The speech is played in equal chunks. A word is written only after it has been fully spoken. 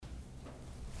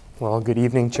Well, good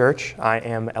evening, church. I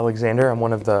am Alexander. I'm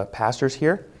one of the pastors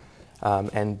here.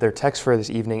 And their text for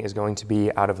this evening is going to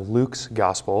be out of Luke's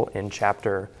Gospel in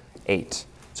chapter 8.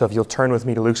 So if you'll turn with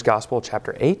me to Luke's Gospel,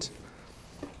 chapter 8.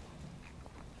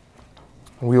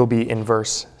 We will be in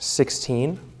verse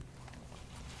 16.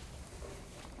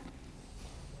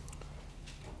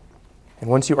 And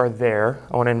once you are there,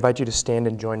 I want to invite you to stand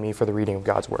and join me for the reading of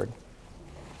God's Word.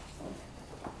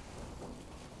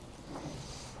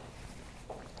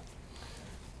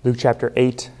 Luke chapter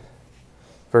 8,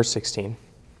 verse 16.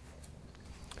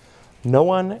 No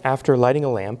one, after lighting a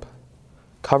lamp,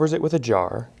 covers it with a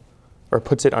jar or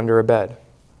puts it under a bed,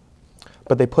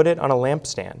 but they put it on a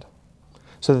lampstand,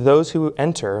 so that those who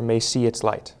enter may see its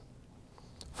light.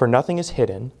 For nothing is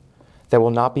hidden that will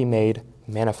not be made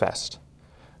manifest,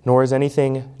 nor is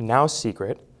anything now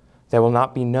secret that will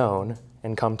not be known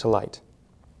and come to light.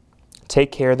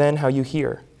 Take care then how you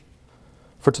hear.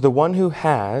 For to the one who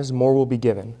has, more will be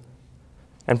given,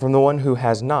 and from the one who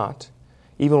has not,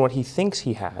 even what he thinks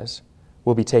he has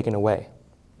will be taken away.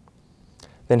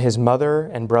 Then his mother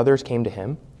and brothers came to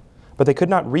him, but they could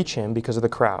not reach him because of the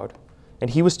crowd.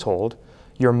 And he was told,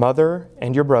 "Your mother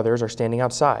and your brothers are standing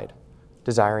outside,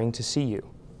 desiring to see you."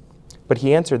 But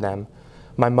he answered them,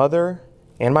 "My mother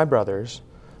and my brothers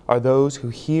are those who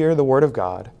hear the word of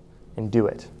God and do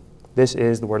it." This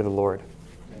is the word of the Lord.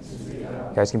 You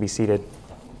guys can be seated.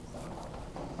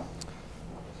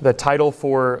 The title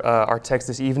for our text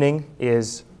this evening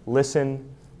is Listen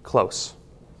Close.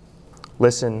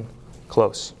 Listen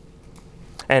close.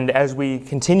 And as we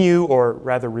continue, or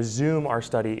rather resume our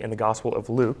study in the Gospel of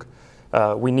Luke,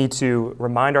 we need to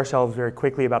remind ourselves very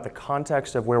quickly about the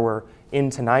context of where we're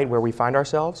in tonight, where we find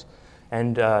ourselves.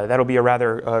 And that'll be a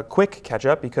rather quick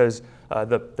catch-up because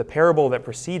the parable that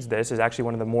precedes this is actually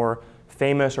one of the more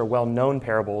famous or well-known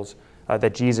parables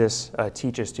that Jesus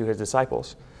teaches to his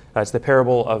disciples. It's the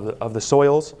parable of the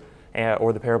soils,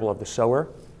 or the parable of the sower.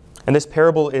 And this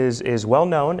parable is well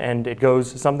known, and it goes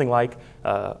something like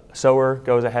sower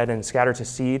goes ahead and scatters his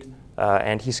seed,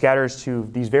 and he scatters to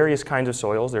these various kinds of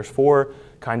soils. There's 4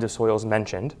 kinds of soils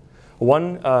mentioned.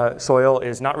 One soil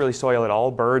is not really soil at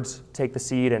all. Birds take the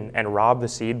seed and rob the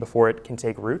seed before it can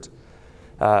take root.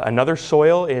 Another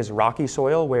soil is rocky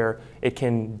soil, where it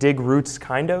can dig roots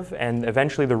kind of, and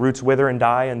eventually the roots wither and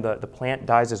die, and the plant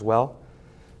dies as well.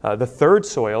 The third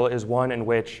soil is one in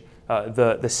which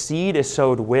the seed is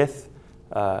sowed with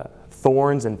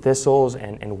thorns and thistles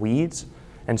and weeds.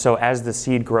 And so as the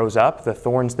seed grows up, the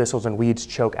thorns, thistles, and weeds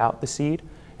choke out the seed,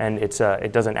 and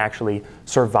it doesn't actually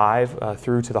survive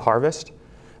through to the harvest.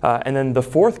 And then the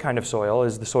fourth kind of soil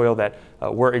is the soil that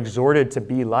we're exhorted to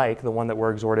be like, the one that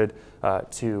we're exhorted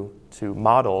to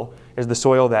model, is the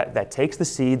soil that takes the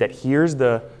seed, that hears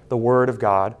the word of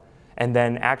God, and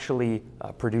then actually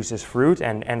produces fruit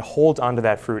and holds onto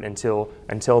that fruit until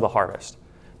the harvest.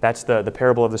 That's the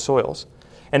parable of the soils.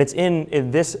 And it's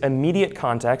in this immediate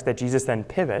context that Jesus then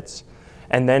pivots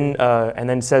and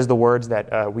then says the words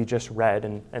that we just read,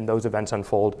 and those events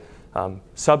unfold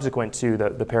subsequent to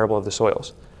the parable of the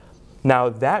soils. Now,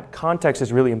 that context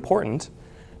is really important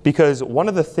because one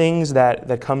of the things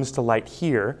that comes to light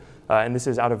here, and this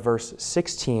is out of verse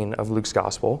 16 of Luke's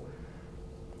Gospel,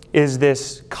 is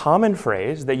this common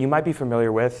phrase that you might be familiar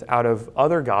with out of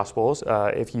other Gospels.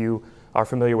 If you are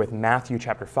familiar with Matthew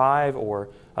chapter 5 or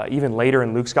even later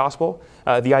in Luke's Gospel,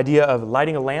 the idea of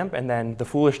lighting a lamp and then the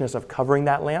foolishness of covering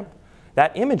that lamp.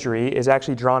 That imagery is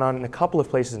actually drawn on in a couple of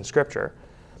places in Scripture.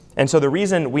 And so the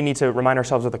reason we need to remind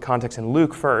ourselves of the context in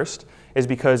Luke first is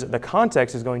because the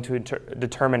context is going to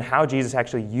determine how Jesus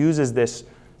actually uses this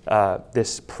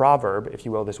proverb, if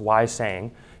you will, this wise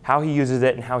saying, how he uses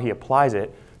it and how he applies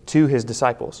it to his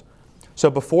disciples. So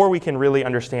before we can really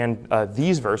understand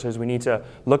these verses, we need to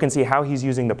look and see how he's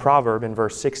using the proverb in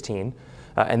verse 16,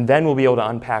 and then we'll be able to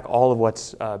unpack all of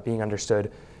what's being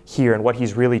understood here and what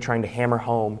he's really trying to hammer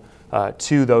home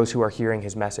to those who are hearing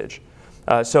his message.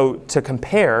 So to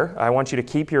compare, I want you to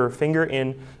keep your finger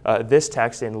in this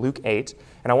text in Luke 8,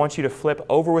 and I want you to flip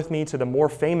over with me to the more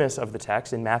famous of the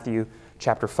text in Matthew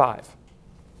chapter 5.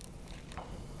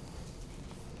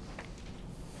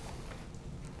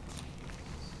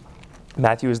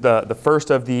 Matthew is the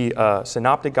first of the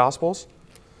synoptic Gospels.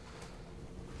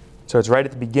 So it's right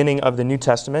at the beginning of the New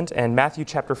Testament. And Matthew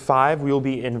chapter 5, we will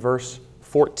be in verse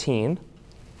 14.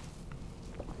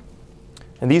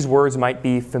 And these words might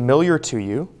be familiar to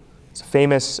you. It's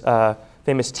a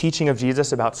famous teaching of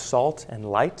Jesus about salt and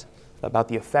light, about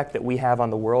the effect that we have on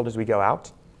the world as we go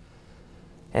out.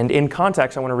 And in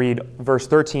context, I want to read verse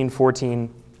 13,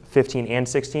 14, 15, and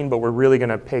 16, but we're really going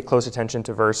to pay close attention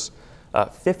to verse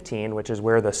 15, which is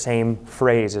where the same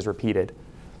phrase is repeated.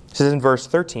 It says in verse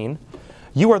 13,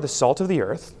 "You are the salt of the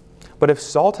earth, but if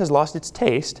salt has lost its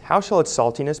taste, how shall its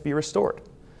saltiness be restored?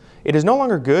 It is no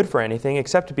longer good for anything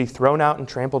except to be thrown out and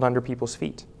trampled under people's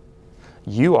feet.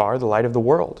 You are the light of the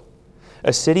world.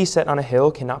 A city set on a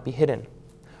hill cannot be hidden.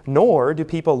 Nor do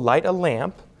people light a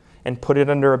lamp and put it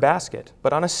under a basket,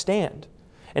 but on a stand,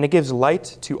 and it gives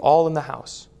light to all in the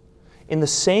house. In the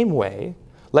same way,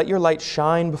 let your light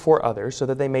shine before others, so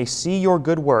that they may see your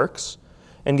good works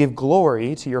and give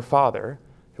glory to your Father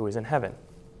who is in heaven."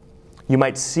 You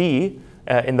might see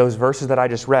in those verses that I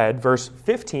just read, verse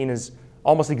 15 is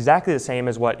almost exactly the same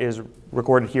as what is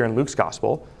recorded here in Luke's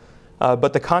gospel,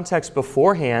 but the context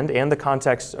beforehand and the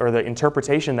context or the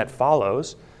interpretation that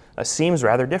follows seems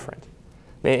rather different.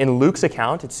 In Luke's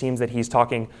account, it seems that he's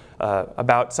talking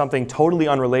about something totally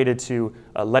unrelated to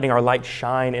letting our light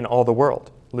shine in all the world.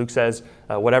 Luke says,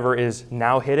 whatever is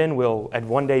now hidden will at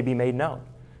one day be made known.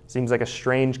 Seems like a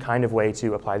strange kind of way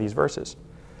to apply these verses.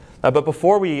 But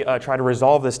before we try to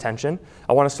resolve this tension,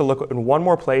 I want us to look in one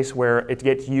more place where it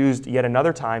gets used yet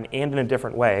another time and in a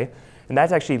different way, and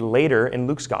that's actually later in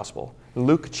Luke's gospel,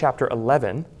 Luke chapter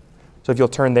 11. So if you'll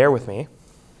turn there with me.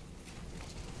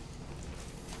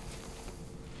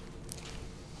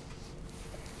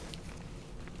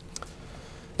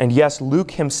 And yes,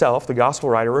 Luke himself, the gospel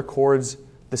writer, records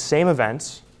the same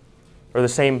events, or the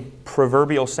same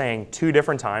proverbial saying, two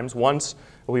different times. Once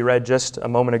we read just a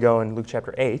moment ago in Luke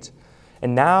chapter 8,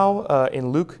 and now in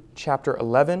Luke chapter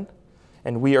 11,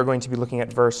 and we are going to be looking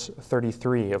at verse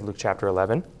 33 of Luke chapter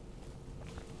 11.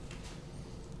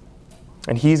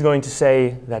 And he's going to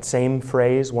say that same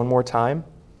phrase one more time.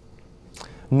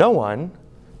 "No one,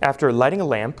 after lighting a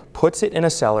lamp, puts it in a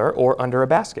cellar or under a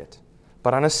basket,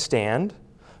 but on a stand,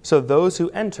 so those who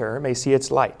enter may see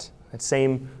its light." That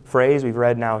same phrase we've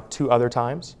read now 2 other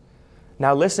times.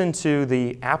 Now listen to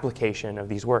the application of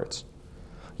these words.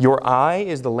 "Your eye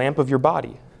is the lamp of your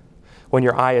body. When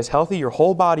your eye is healthy, your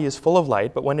whole body is full of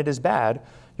light, but when it is bad,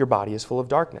 your body is full of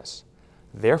darkness.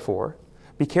 Therefore,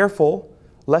 be careful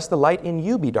lest the light in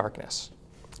you be darkness.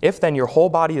 If then your whole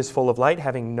body is full of light,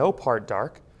 having no part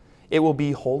dark, it will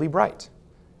be wholly bright.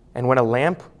 And when a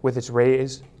lamp with its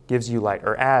rays gives you light,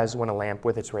 or as when a lamp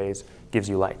with its rays gives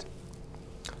you light."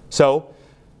 So,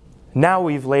 now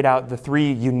we've laid out the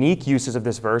 3 unique uses of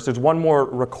this verse. There's one more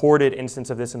recorded instance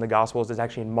of this in the Gospels. It's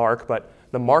actually in Mark, but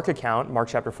the Mark account, Mark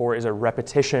chapter 4, is a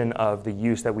repetition of the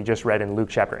use that we just read in Luke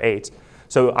chapter 8.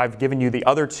 So I've given you the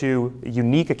other 2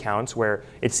 unique accounts where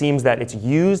it seems that it's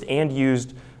used and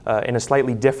used in a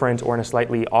slightly different or in a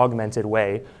slightly augmented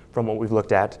way from what we've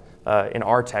looked at in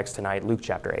our text tonight, Luke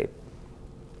chapter 8.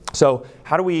 So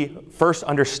how do we first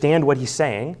understand what he's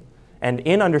saying? And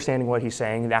in understanding what he's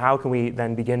saying, how can we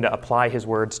then begin to apply his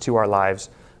words to our lives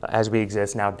as we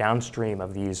exist now downstream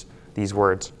of these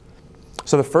words?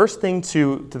 So the first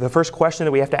question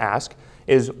that we have to ask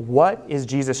is, what is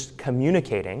Jesus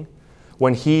communicating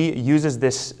when he uses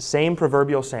this same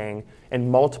proverbial saying in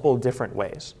multiple different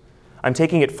ways? I'm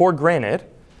taking it for granted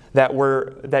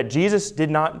that Jesus did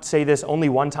not say this only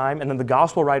one time, and then the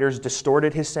gospel writers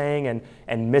distorted his saying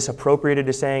and misappropriated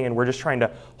his saying, and we're just trying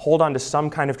to hold on to some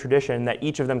kind of tradition that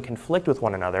each of them conflict with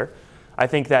one another. I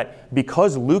think that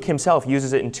because Luke himself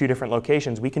uses it in 2 different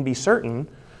locations, we can be certain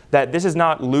that this is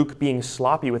not Luke being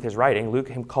sloppy with his writing. Luke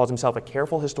calls himself a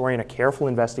careful historian, a careful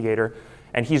investigator,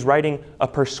 and he's writing a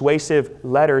persuasive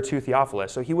letter to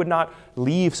Theophilus. So he would not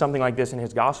leave something like this in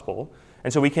his gospel.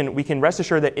 And so we can rest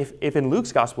assured that if in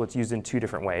Luke's gospel it's used in 2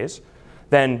 different ways,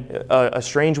 then a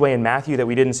strange way in Matthew that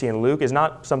we didn't see in Luke is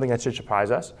not something that should surprise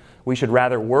us. We should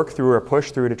rather work through or push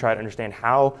through to try to understand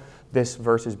how this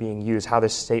verse is being used, how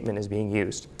this statement is being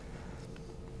used.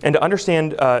 And to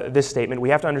understand this statement, we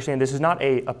have to understand this is not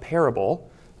a parable.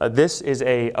 This is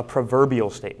a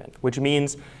proverbial statement, which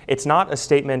means it's not a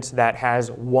statement that has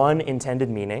one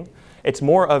intended meaning. It's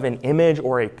more of an image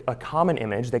or a common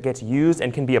image that gets used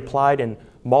and can be applied in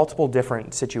multiple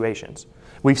different situations.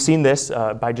 We've seen this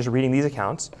by just reading these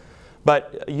accounts,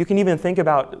 but you can even think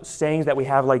about sayings that we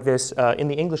have like this in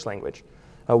the English language.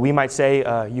 We might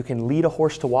say, you can lead a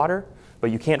horse to water,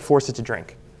 but you can't force it to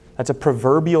drink. That's a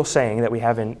proverbial saying that we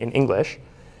have in English,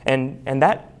 and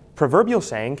that proverbial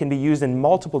saying can be used in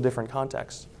multiple different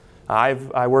contexts.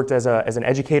 I worked as an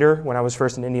educator when I was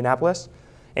first in Indianapolis,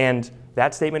 and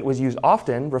that statement was used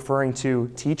often referring to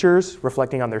teachers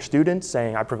reflecting on their students,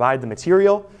 saying, I provide the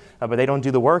material, but they don't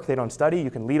do the work, they don't study.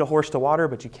 You can lead a horse to water,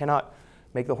 but you cannot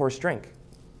make the horse drink.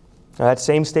 Now, that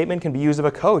same statement can be used of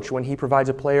a coach when he provides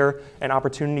a player an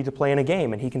opportunity to play in a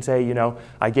game, and he can say,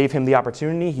 I gave him the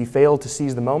opportunity, he failed to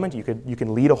seize the moment. You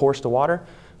can lead a horse to water,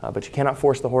 but you cannot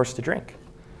force the horse to drink.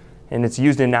 And it's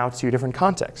used in now 2 different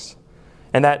contexts.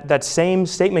 And that same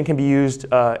statement can be used,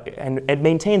 and it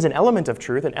maintains an element of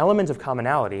truth, an element of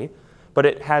commonality, but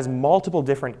it has multiple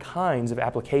different kinds of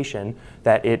application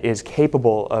that it is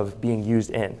capable of being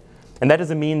used in. And that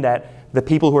doesn't mean that the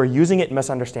people who are using it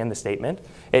misunderstand the statement.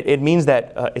 It means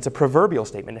that it's a proverbial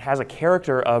statement. It has a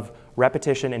character of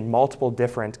repetition in multiple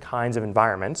different kinds of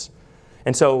environments.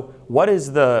 And so what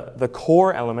is the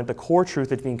core element, the core truth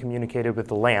that's being communicated with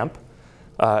the lamp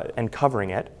and covering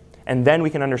it? And then we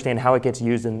can understand how it gets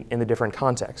used in the different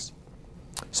contexts.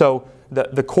 So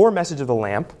the core message of the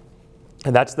lamp,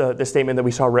 and that's the statement that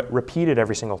we saw repeated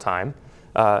every single time.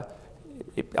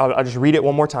 I'll just read it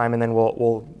one more time, and then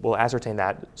we'll ascertain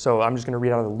that. So I'm just going to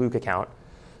read out of the Luke account.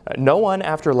 No one,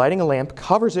 after lighting a lamp,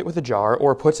 covers it with a jar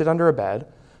or puts it under a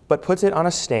bed, but puts it on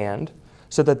a stand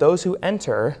so that those who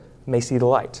enter may see the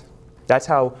light. That's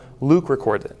how Luke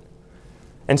records it.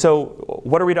 And so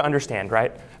what are we to understand,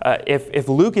 right? If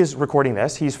Luke is recording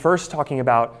this, he's first talking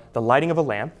about the lighting of a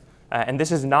lamp, and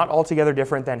this is not altogether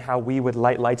different than how we would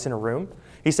light lights in a room.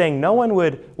 He's saying no one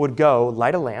would go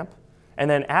light a lamp, and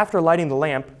then after lighting the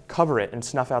lamp, cover it and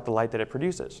snuff out the light that it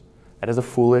produces. That is a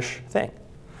foolish thing.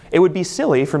 It would be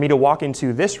silly for me to walk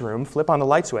into this room, flip on the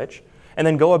light switch, and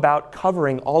then go about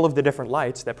covering all of the different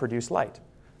lights that produce light.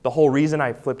 The whole reason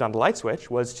I flipped on the light switch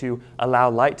was to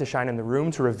allow light to shine in the room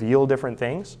to reveal different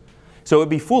things. So it would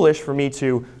be foolish for me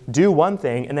to do one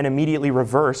thing and then immediately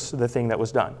reverse the thing that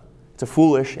was done. It's a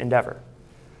foolish endeavor.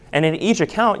 And in each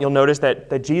account, you'll notice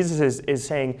that Jesus is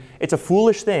saying it's a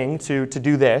foolish thing to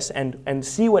do this and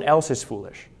see what else is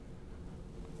foolish.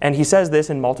 And he says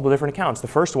this in multiple different accounts. The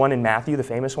first one in Matthew, the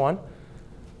famous one,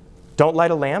 don't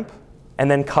light a lamp and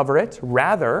then cover it.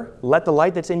 Rather, let the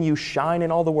light that's in you shine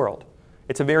in all the world.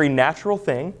 It's a very natural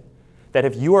thing that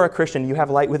if you are a Christian, you have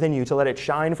light within you to let it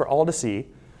shine for all to see.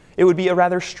 It would be a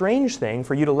rather strange thing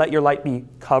for you to let your light be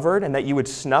covered and that you would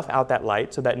snuff out that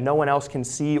light so that no one else can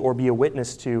see or be a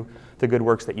witness to the good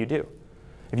works that you do.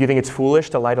 If you think it's foolish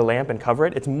to light a lamp and cover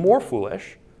it, it's more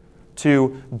foolish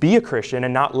to be a Christian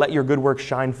and not let your good works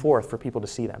shine forth for people to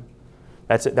see them.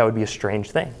 That would be a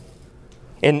strange thing.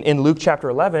 In Luke chapter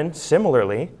 11,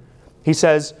 similarly, he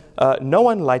says, no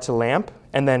one lights a lamp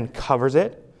and then covers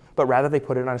it, but rather they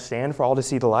put it on a stand for all to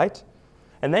see the light.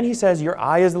 And then he says, your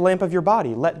eye is the lamp of your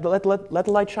body. Let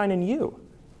the light shine in you.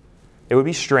 It would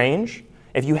be strange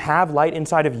if you have light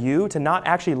inside of you to not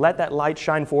actually let that light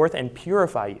shine forth and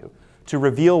purify you, to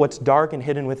reveal what's dark and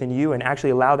hidden within you and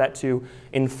actually allow that to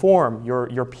inform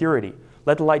your purity.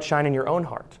 Let the light shine in your own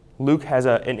heart. Luke has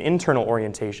an internal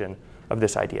orientation of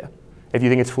this idea. If you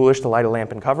think it's foolish to light a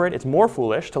lamp and cover it, it's more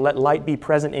foolish to let light be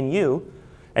present in you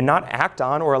and not act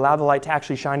on or allow the light to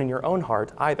actually shine in your own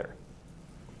heart either.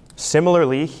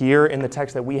 Similarly, here in the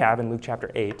text that we have in Luke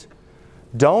chapter 8,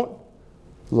 don't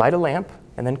light a lamp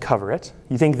and then cover it.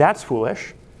 You think that's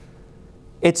foolish.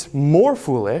 It's more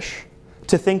foolish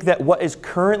to think that what is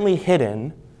currently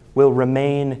hidden will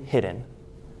remain hidden.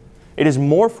 It is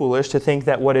more foolish to think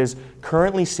that what is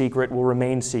currently secret will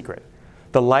remain secret.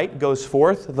 The light goes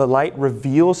forth. The light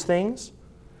reveals things.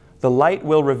 The light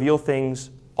will reveal things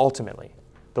ultimately.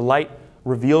 The light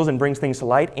reveals and brings things to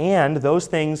light, and those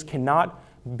things cannot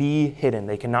be hidden.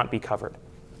 They cannot be covered.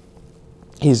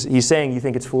 He's saying you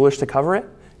think it's foolish to cover it?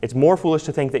 It's more foolish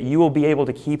to think that you will be able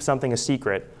to keep something a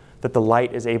secret that the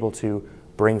light is able to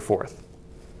bring forth.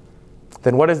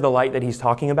 Then what is the light that he's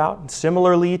talking about?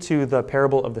 Similarly to the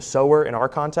parable of the sower in our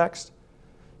context,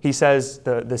 he says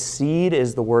the seed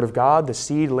is the word of God. The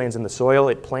seed lands in the soil,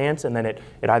 it plants, and then it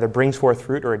either brings forth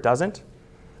fruit or it doesn't.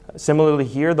 Similarly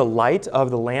here, the light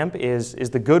of the lamp is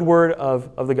the good word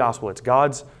of the gospel. It's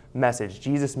God's message,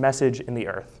 Jesus' message in the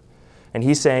earth. And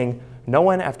he's saying, no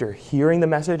one after hearing the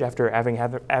message, after having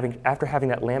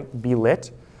that lamp be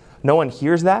lit, no one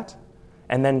hears that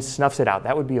and then snuffs it out.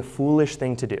 That would be a foolish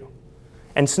thing to do.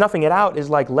 And snuffing it out is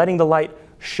like letting the light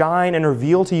shine and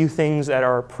reveal to you things that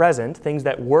are present, things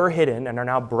that were hidden and are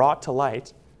now brought to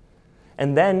light,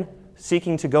 and then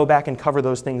seeking to go back and cover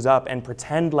those things up and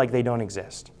pretend like they don't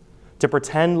exist, to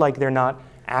pretend like they're not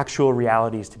actual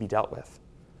realities to be dealt with.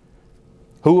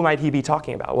 Who might he be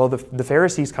talking about? Well, the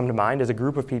Pharisees come to mind as a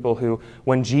group of people who,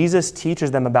 when Jesus teaches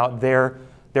them about their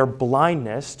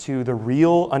blindness to the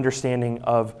real understanding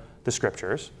of the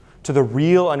Scriptures, to the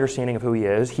real understanding of who he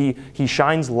is, he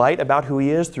shines light about who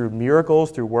he is through miracles,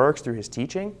 through works, through his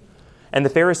teaching. And the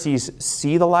Pharisees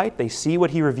see the light, they see what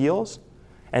he reveals,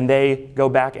 and they go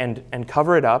back and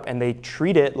cover it up, and they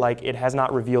treat it like it has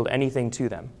not revealed anything to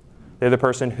them. They're the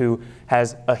person who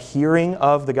has a hearing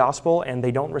of the gospel and they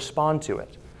don't respond to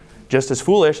it. Just as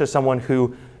foolish as someone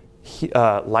who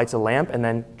lights a lamp and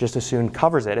then just as soon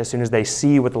covers it as soon as they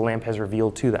see what the lamp has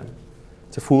revealed to them.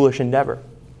 It's a foolish endeavor.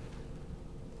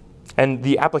 And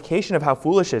the application of how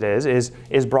foolish it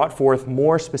is brought forth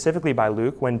more specifically by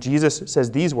Luke when Jesus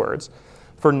says these words,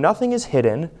 "For nothing is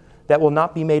hidden that will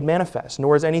not be made manifest,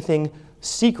 nor is anything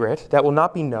secret that will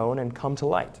not be known and come to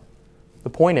light." The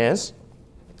point is,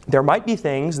 there might be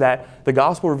things that the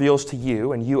gospel reveals to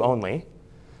you and you only,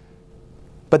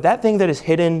 but that thing that is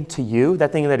hidden to you,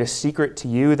 that thing that is secret to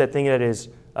you, that thing that is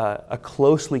a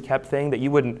closely kept thing that you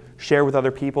wouldn't share with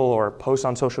other people or post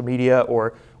on social media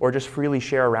or just freely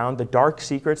share around, the dark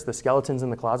secrets, the skeletons in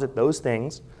the closet, those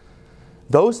things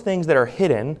that are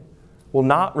hidden will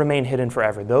not remain hidden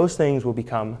forever. Those things will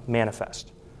become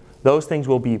manifest. Those things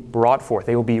will be brought forth.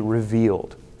 They will be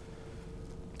revealed.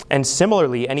 And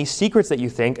similarly, any secrets that you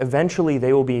think, eventually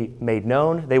they will be made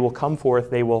known, they will come forth,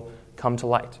 they will come to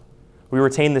light. We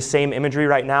retain the same imagery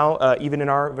right now, even in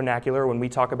our vernacular, when we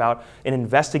talk about an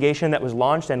investigation that was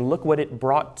launched and look what it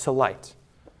brought to light.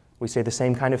 We say the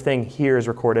same kind of thing here is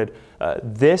recorded.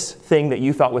 This thing that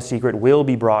you thought was secret will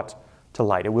be brought to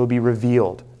light. It will be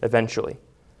revealed eventually.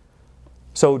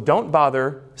 So don't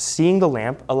bother seeing the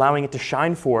lamp, allowing it to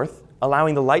shine forth,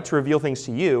 allowing the light to reveal things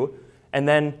to you, and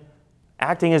then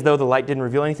acting as though the light didn't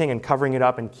reveal anything and covering it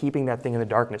up and keeping that thing in the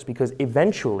darkness, because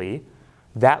eventually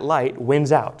that light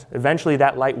wins out. Eventually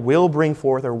that light will bring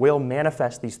forth or will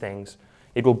manifest these things.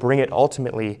 It will bring it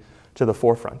ultimately to the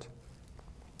forefront.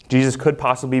 Jesus could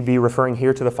possibly be referring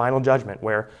here to the final judgment,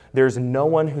 where there's no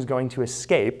one who's going to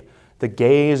escape the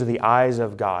gaze or the eyes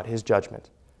of God, his judgment.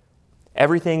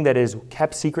 Everything that is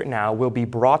kept secret now will be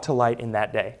brought to light in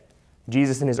that day.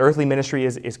 Jesus in his earthly ministry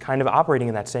is kind of operating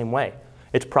in that same way.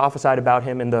 It's prophesied about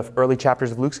him in the early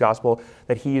chapters of Luke's gospel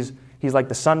that he's like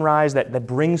the sunrise that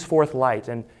brings forth light,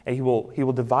 and he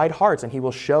will divide hearts, and he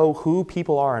will show who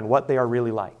people are and what they are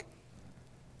really like.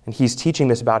 And he's teaching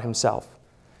this about himself.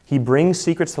 He brings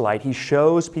secrets to light. He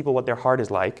shows people what their heart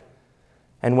is like.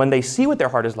 And when they see what their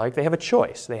heart is like, they have a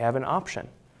choice. They have an option.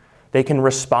 They can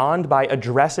respond by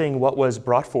addressing what was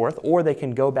brought forth, or they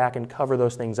can go back and cover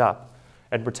those things up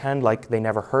and pretend like they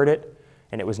never heard it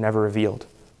and it was never revealed.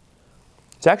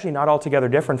 It's actually not altogether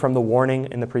different from the warning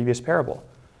in the previous parable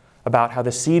about how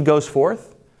the seed goes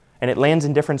forth and it lands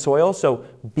in different soil. So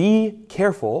be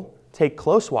careful, take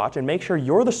close watch, and make sure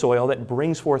you're the soil that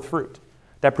brings forth fruit,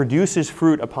 that produces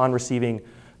fruit upon receiving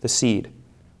the seed.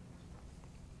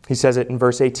 He says it in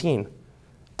verse 18,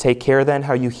 "Take care then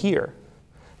how you hear.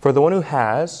 For the one who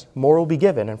has, more will be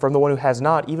given, and from the one who has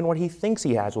not, even what he thinks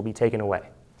he has will be taken away."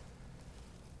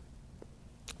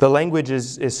 The language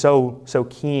is so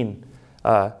keen.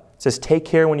 It says, take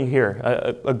care when you hear.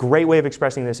 A great way of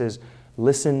expressing this is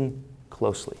listen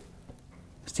closely.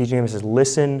 It's teaching him, it says,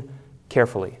 listen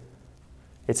carefully.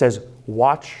 It says,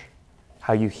 watch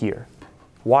how you hear.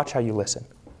 Watch how you listen.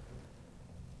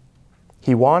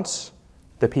 He wants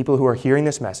the people who are hearing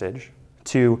this message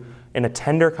to, in a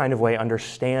tender kind of way,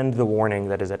 understand the warning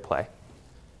that is at play.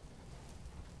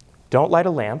 Don't light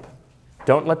a lamp.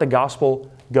 Don't let the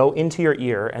gospel go into your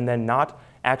ear and then not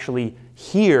actually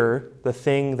hear the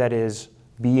thing that is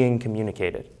being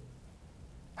communicated.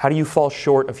 How do you fall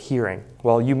short of hearing?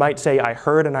 Well, you might say, I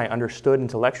heard and I understood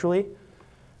intellectually,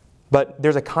 but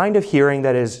there's a kind of hearing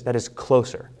that is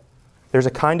closer. There's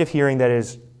a kind of hearing that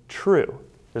is true.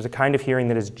 There's a kind of hearing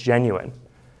that is genuine.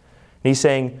 And he's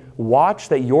saying, watch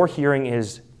that your hearing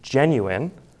is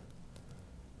genuine,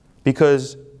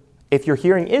 because if your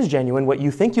hearing is genuine, what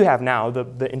you think you have now, the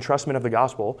entrustment of the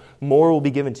gospel, more will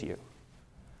be given to you.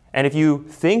 And if you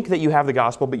think that you have the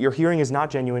gospel, but your hearing is not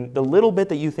genuine, the little bit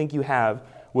that you think you have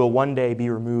will one day be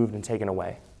removed and taken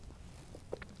away.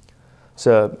 It's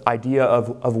an idea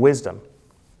of wisdom.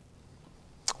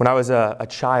 When I was a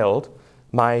child,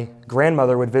 my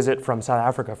grandmother would visit from South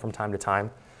Africa from time to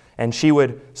time, and she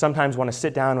would sometimes want to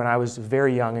sit down when I was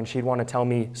very young, and she'd want to tell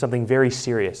me something very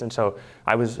serious. And so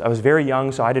I was very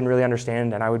young, so I didn't really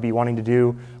understand, and I would be wanting to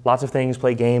do lots of things,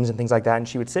 play games and things like that, and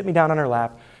she would sit me down on her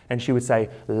lap, and she would say,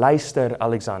 "Luister,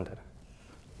 Alexander,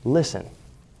 listen."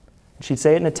 She'd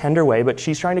say it in a tender way, but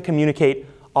she's trying to communicate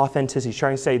authenticity. She's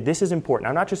trying to say, this is important.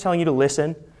 I'm not just telling you to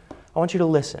listen. I want you to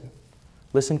listen.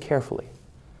 Listen carefully.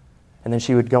 And then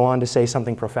she would go on to say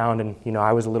something profound, and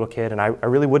I was a little kid, and I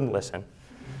really wouldn't listen.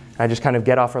 I just kind of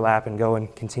get off her lap and go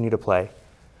and continue to play.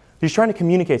 She's trying to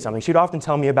communicate something. She'd often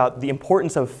tell me about the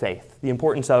importance of faith, the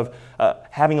importance of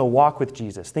having a walk with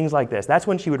Jesus, things like this. That's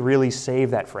when she would really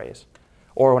save that phrase,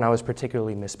 or when I was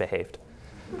particularly misbehaved.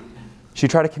 She'd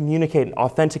try to communicate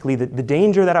authentically the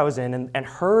danger that I was in, and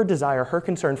her desire, her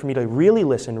concern for me to really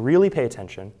listen, really pay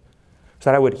attention, so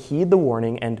that I would heed the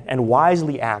warning and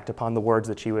wisely act upon the words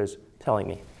that she was telling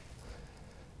me.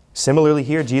 Similarly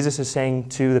here, Jesus is saying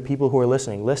to the people who are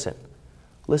listening, listen.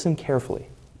 Listen carefully.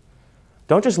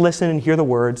 Don't just listen and hear the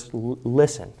words.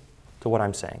 Listen to what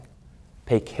I'm saying.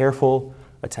 Pay careful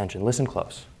attention. Listen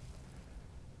close.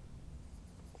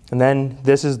 And then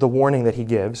this is the warning that he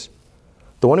gives.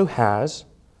 The one who has,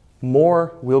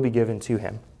 more will be given to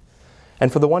him.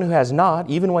 And for the one who has not,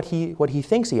 even what he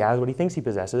thinks he has, what he thinks he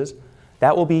possesses,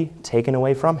 that will be taken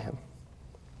away from him.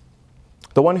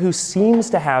 The one who seems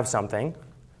to have something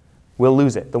will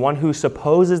lose it. The one who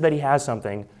supposes that he has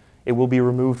something, it will be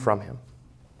removed from him.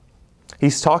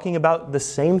 He's talking about the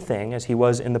same thing as he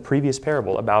was in the previous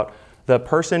parable, about the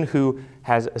person who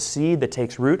has a seed that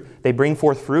takes root. They bring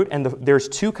forth fruit, and there's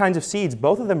two kinds of seeds,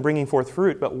 both of them bringing forth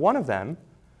fruit, but one of them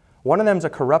is a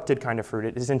corrupted kind of fruit.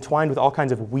 It is entwined with all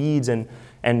kinds of weeds and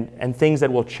things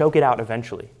that will choke it out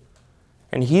eventually.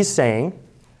 And he's saying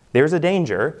there's a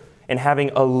danger in having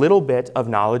a little bit of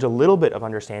knowledge, a little bit of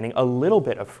understanding, a little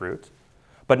bit of fruit,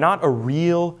 but not a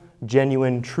real,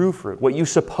 genuine, true fruit. What you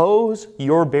suppose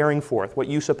you're bearing forth, what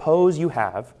you suppose you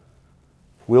have,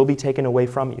 will be taken away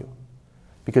from you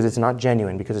because it's not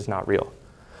genuine, because it's not real.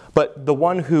 But the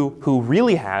one who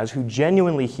really has, who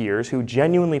genuinely hears, who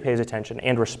genuinely pays attention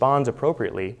and responds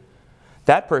appropriately,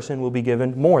 that person will be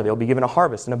given more. They'll be given a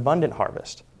harvest, an abundant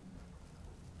harvest.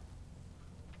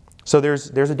 So there's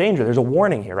a danger, there's a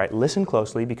warning here, right? Listen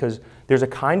closely, because there's a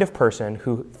kind of person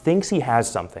who thinks he has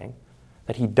something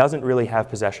that he doesn't really have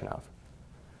possession of.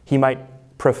 He might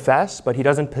profess, but he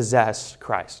doesn't possess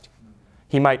Christ.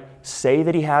 He might say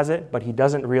that he has it, but he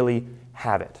doesn't really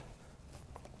have it.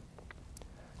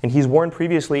 And he's warned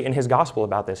previously in his gospel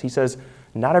about this. He says,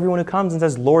 not everyone who comes and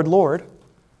says, Lord, Lord,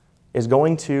 is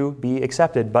going to be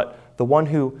accepted, but the one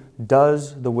who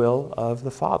does the will of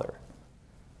the Father.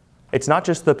 It's not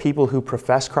just the people who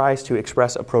profess Christ, who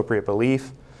express appropriate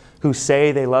belief, who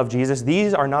say they love Jesus.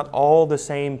 These are not all the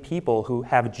same people who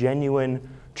have genuine,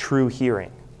 true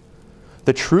hearing.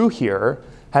 The true hearer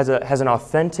has an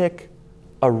authentic,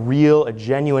 a real, a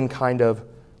genuine kind of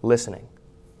listening.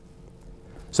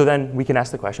 So then we can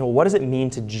ask the question, well, what does it mean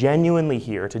to genuinely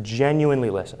hear, to genuinely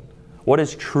listen? What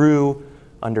is true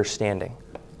understanding?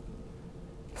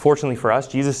 Fortunately for us,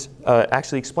 Jesus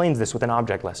actually explains this with an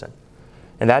object lesson.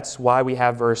 And that's why we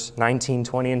have verse 19,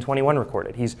 20, and 21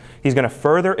 recorded. He's going to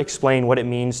further explain what it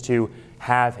means to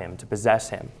have him, to possess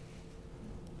him.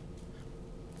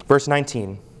 Verse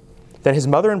 19, then his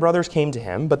mother and brothers came to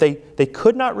him, but they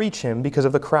could not reach him because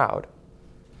of the crowd.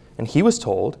 And he was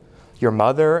told, your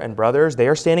mother and brothers, they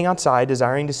are standing outside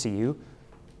desiring to see you.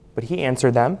 But he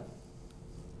answered them,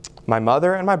 my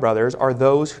mother and my brothers are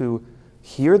those who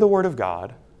hear the word of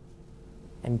God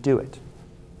and do it.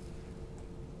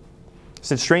 It's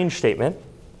a strange statement.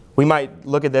 We might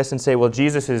look at this and say, well,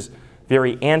 Jesus is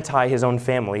very anti his own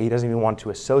family. He doesn't even want to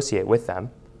associate with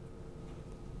them.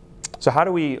 So how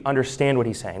do we understand what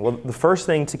he's saying? Well, the first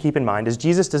thing to keep in mind is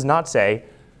Jesus does not say,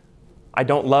 I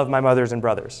don't love my mothers and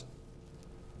brothers.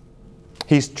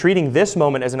 He's treating this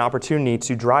moment as an opportunity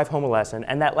to drive home a lesson,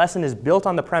 and that lesson is built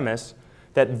on the premise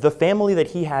that the family that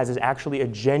he has is actually a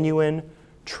genuine,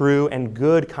 true, and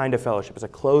good kind of fellowship. It's a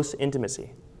close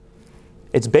intimacy.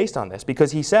 It's based on this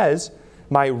because he says,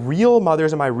 my real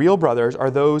mothers and my real brothers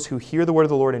are those who hear the word of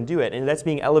the Lord and do it. And that's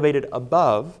being elevated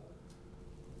above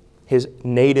his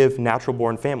native,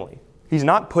 natural-born family. He's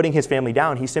not putting his family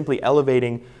down. He's simply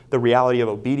elevating the reality of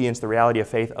obedience, the reality of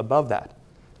faith above that.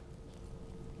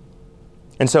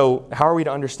 And so how are we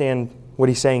to understand what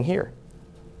he's saying here?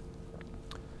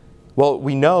 Well,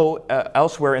 we know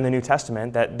elsewhere in the New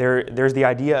Testament that there's the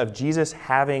idea of Jesus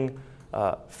having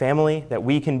family, that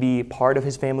we can be part of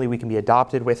his family, we can be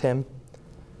adopted with him.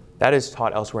 That is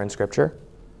taught elsewhere in Scripture.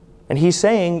 And he's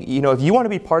saying, if you want to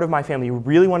be part of my family, you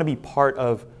really want to be part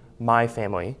of my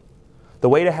family, the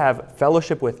way to have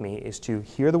fellowship with me is to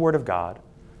hear the word of God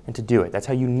and to do it. That's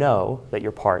how you know that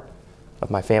you're part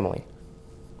of my family.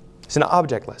 It's an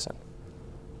object lesson.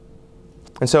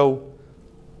 And so,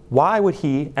 why would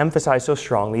he emphasize so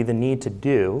strongly the need to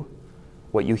do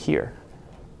what you hear?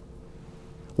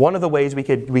 One of the ways we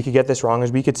could get this wrong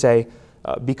is we could say,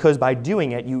 because by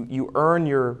doing it, you earn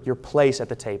your place at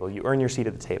the table. You earn your seat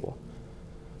at the table.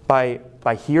 By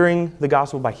hearing the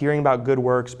gospel, by hearing about good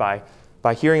works, by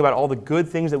hearing about all the good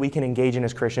things that we can engage in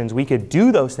as Christians, we could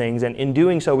do those things, and in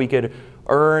doing so, we could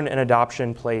earn an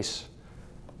adoption place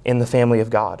in the family of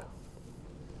God.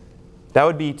 That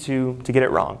would be to get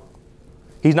it wrong.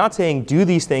 He's not saying, do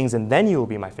these things and then you will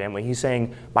be my family. He's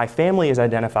saying, my family is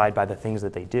identified by the things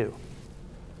that they do.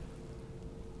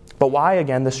 But why,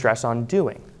 again, the stress on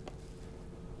doing?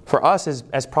 For us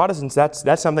as Protestants,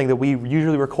 that's something that we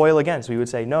usually recoil against. We would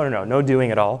say, no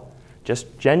doing at all.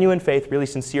 Just genuine faith, really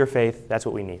sincere faith, that's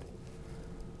what we need.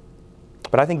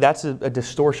 But I think that's a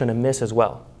distortion, a miss as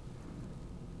well.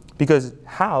 Because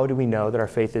how do we know that our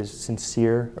faith is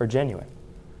sincere or genuine?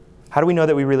 How do we know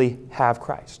that we really have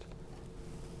Christ?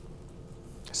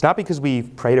 It's not because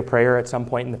we've prayed a prayer at some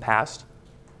point in the past,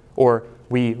 or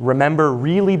we remember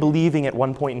really believing at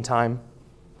one point in time,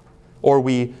 or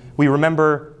we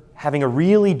remember having a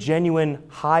really genuine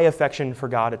high affection for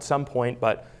God at some point,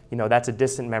 but that's a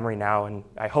distant memory now, and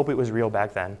I hope it was real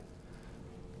back then.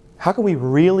 How can we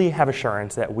really have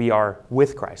assurance that we are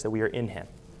with Christ, that we are in Him,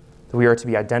 that we are to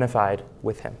be identified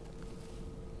with Him?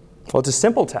 Well, it's a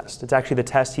simple test. It's actually the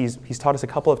test He's taught us a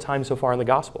couple of times so far in the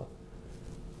gospel.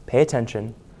 Pay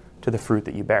attention to the fruit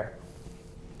that you bear.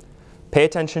 Pay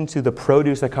attention to the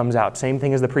produce that comes out. Same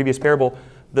thing as the previous parable.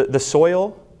 The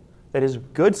soil that is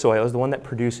good soil is the one that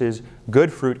produces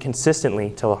good fruit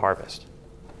consistently till the harvest.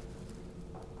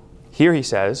 Here he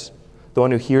says, the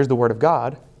one who hears the word of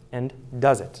God and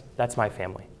does it. That's my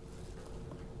family.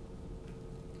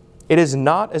 It is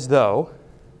not as though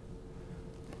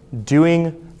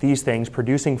doing these things,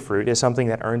 producing fruit, is something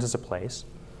that earns us a place,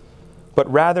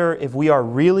 but rather, if we are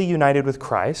really united with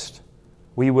Christ,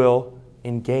 we will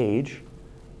engage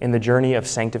in the journey of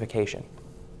sanctification.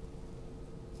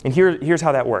 And here's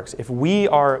how that works. If we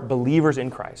are believers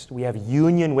in Christ, we have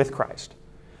union with Christ.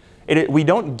 We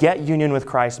don't get union with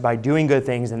Christ by doing good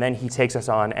things and then He takes us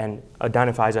on and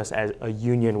identifies us as a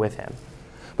union with Him.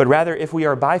 But rather, if we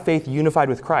are by faith unified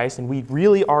with Christ, and we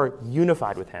really are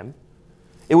unified with Him,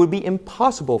 it would be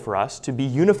impossible for us to be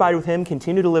unified with Him,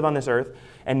 continue to live on this earth,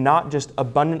 and not just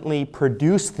abundantly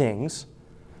produce things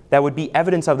that would be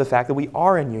evidence of the fact that we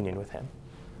are in union with Him.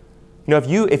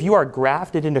 If you are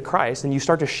grafted into Christ and you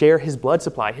start to share His blood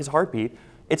supply, His heartbeat,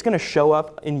 it's going to show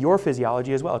up in your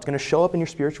physiology as well. It's going to show up in your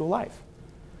spiritual life.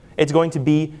 It's going to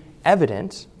be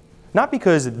evident, not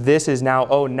because this is now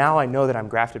I know that I'm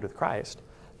grafted with Christ.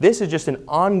 This is just an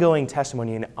ongoing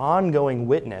testimony, an ongoing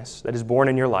witness that is born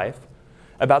in your life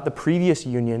about the previous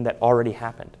union that already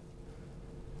happened.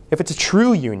 If it's a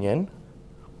true union,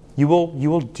 you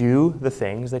will do the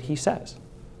things that He says.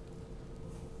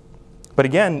 But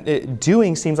again,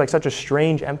 doing seems like such a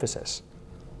strange emphasis.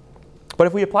 But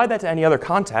if we apply that to any other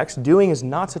context, doing is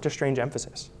not such a strange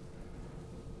emphasis.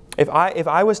 If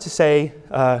I was to say,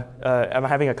 I'm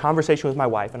having a conversation with my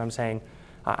wife and I'm saying,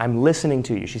 I'm listening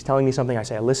to you. She's telling me something, I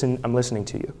say, I'm listening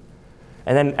to you.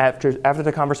 And then after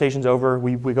the conversation's over,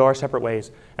 we go our separate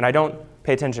ways. And I don't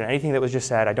pay attention to anything that was just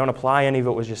said. I don't apply any of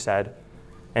what was just said.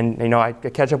 And I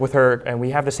catch up with her and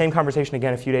we have the same conversation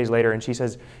again a few days later and she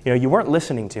says, you weren't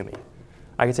listening to me.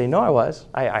 I could say, no, I was.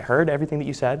 I heard everything that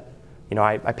you said.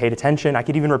 I paid attention. I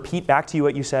could even repeat back to you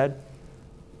what you said.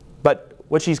 But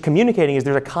what she's communicating is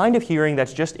there's a kind of hearing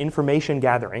that's just information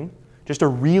gathering, just a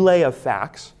relay of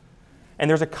facts. And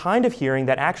there's a kind of hearing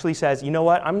that actually says, you know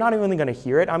what, I'm not even going to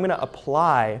hear it. I'm going to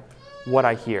apply what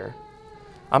I hear.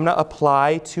 I'm going to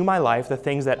apply to my life the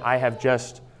things that I have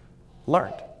just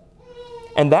learned.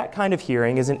 And that kind of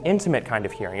hearing is an intimate kind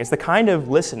of hearing. It's the kind of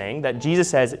listening that Jesus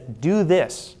says, do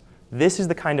this. This is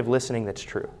the kind of listening that's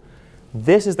true.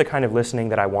 This is the kind of listening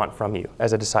that I want from you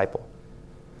as a disciple.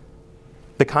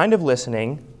 The kind of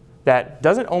listening that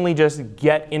doesn't only just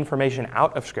get information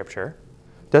out of Scripture,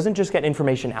 doesn't just get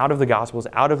information out of the Gospels,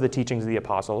 out of the teachings of the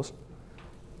apostles,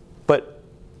 but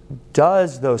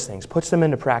does those things, puts them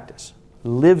into practice,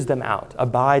 lives them out,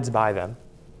 abides by them.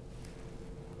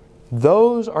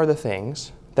 Those are the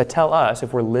things that tell us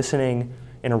if we're listening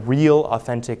in a real,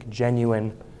 authentic,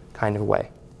 genuine kind of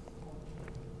way.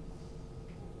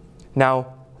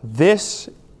 Now, this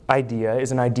idea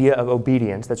is an idea of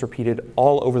obedience that's repeated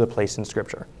all over the place in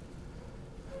Scripture.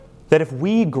 That if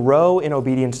we grow in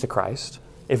obedience to Christ,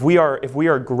 if we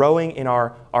are growing in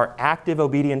our active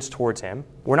obedience towards Him,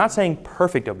 we're not saying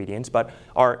perfect obedience, but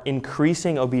our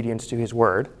increasing obedience to His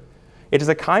Word, it is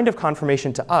a kind of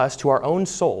confirmation to us, to our own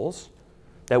souls,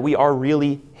 that we are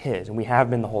really His, and we have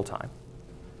been the whole time.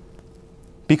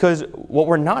 Because what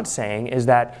we're not saying is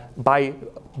that by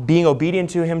being obedient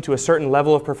to Him to a certain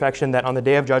level of perfection, that on the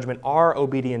day of judgment our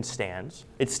obedience stands.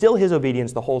 It's still His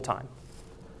obedience the whole time.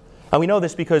 And we know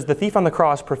this because the thief on the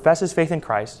cross professes faith in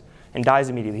Christ and dies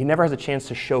immediately. He never has a chance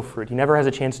to show fruit. He never has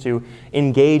a chance to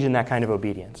engage in that kind of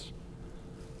obedience.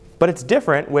 But it's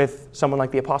different with someone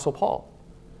like the Apostle Paul,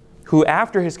 who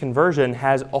after his conversion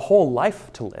has a whole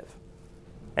life to live.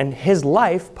 And his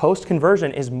life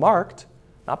post-conversion is marked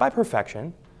not by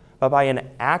perfection, but by an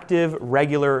active,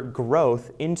 regular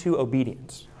growth into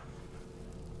obedience.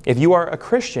 If you are a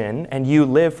Christian and you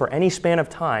live for any span of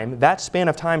time, that span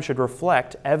of time should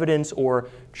reflect evidence or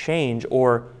change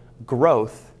or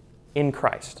growth in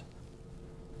Christ.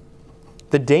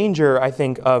 The danger, I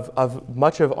think, of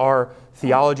much of our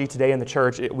theology today in the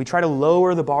church, we try to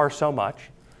lower the bar so much,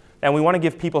 and we want to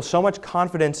give people so much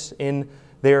confidence in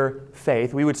their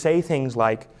faith. We would say things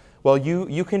like, well,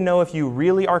 you can know if you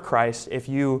really are Christ if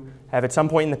you have at some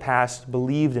point in the past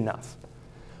believed enough.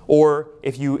 Or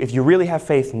if you really have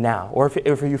faith now. Or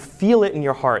if you feel it in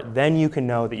your heart, then you can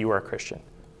know that you are a Christian.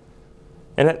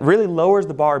 And it really lowers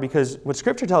the bar, because what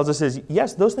Scripture tells us is,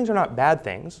 yes, those things are not bad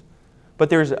things, but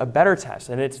there's a better test,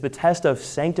 and it's the test of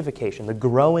sanctification, the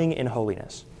growing in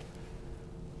holiness.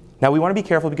 Now, we want to be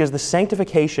careful, because the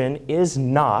sanctification is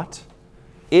not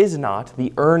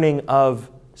the earning of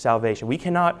salvation. We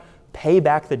cannot pay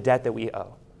back the debt that we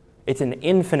owe. It's an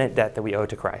infinite debt that we owe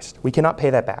to Christ. We cannot pay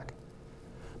that back.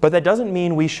 But that doesn't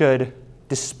mean we should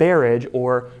disparage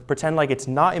or pretend like it's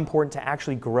not important to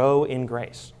actually grow in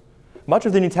grace. Much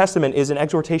of the New Testament is an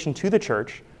exhortation to the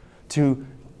church to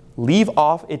leave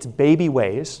off its baby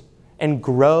ways and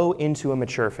grow into a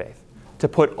mature faith, to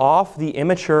put off the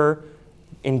immature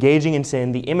engaging in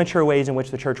sin, the immature ways in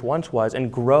which the church once was,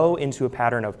 and grow into a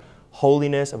pattern of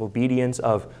holiness, of obedience,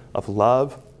 of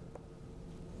love.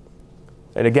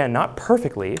 And again, not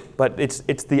perfectly, but it's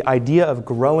the idea of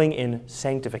growing in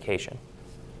sanctification.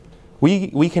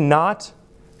 We cannot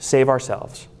save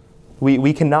ourselves.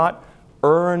 We cannot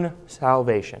earn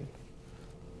salvation.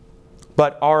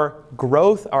 But our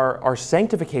growth, our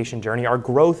sanctification journey, our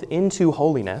growth into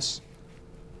holiness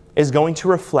is going to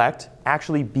reflect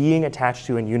actually being attached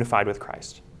to and unified with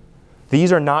Christ.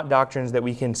 These are not doctrines that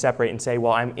we can separate and say,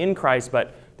 well, I'm in Christ,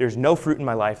 but there's no fruit in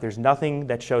my life. There's nothing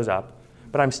that shows up,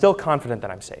 but I'm still confident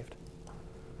that I'm saved.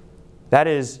 That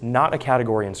is not a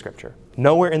category in Scripture.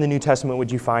 Nowhere in the New Testament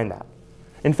would you find that.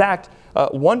 In fact,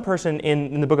 one person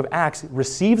in the book of Acts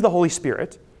receives the Holy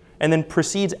Spirit and then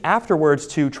proceeds afterwards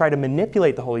to try to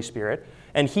manipulate the Holy Spirit,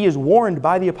 and he is warned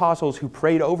by the apostles who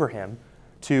prayed over him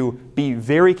to be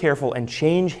very careful and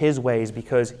change his ways,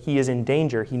 because he is in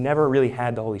danger. He never really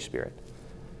had the Holy Spirit.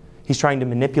 He's trying to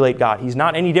manipulate God. He's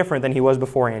not any different than he was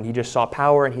beforehand. He just saw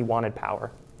power and he wanted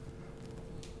power.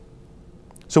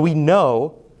 So we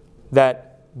know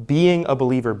that being a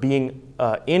believer, being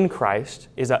in Christ,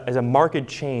 is a marked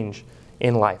change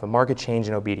in life, a marked change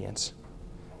in obedience.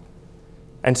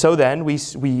 And so then we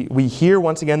hear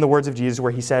once again the words of Jesus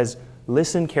where he says,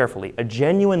 listen carefully. A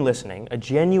genuine listening, a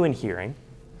genuine hearing,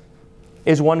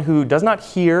 is one who does not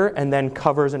hear and then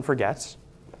covers and forgets,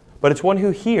 but it's one who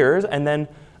hears and then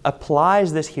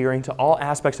applies this hearing to all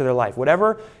aspects of their life.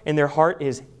 Whatever in their heart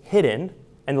is hidden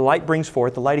and the light brings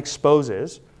forth, the light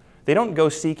exposes, they don't go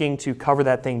seeking to cover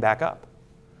that thing back up.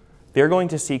 They're going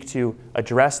to seek to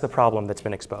address the problem that's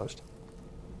been exposed.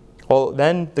 Well,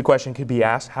 then the question could be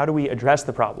asked, how do we address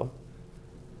the problem?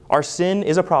 Our sin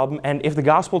is a problem, and if the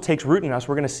gospel takes root in us,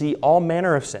 we're going to see all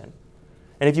manner of sin.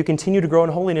 And if you continue to grow in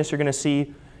holiness, you're going to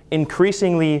see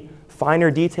increasingly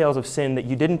finer details of sin that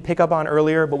you didn't pick up on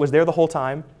earlier, but was there the whole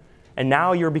time. And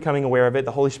now you're becoming aware of it.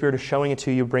 The Holy Spirit is showing it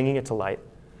to you, bringing it to light.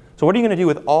 So what are you going to do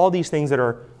with all these things that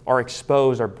are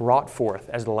exposed, are brought forth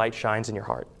as the light shines in your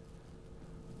heart?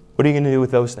 What are you going to do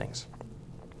with those things?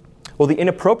 Well, the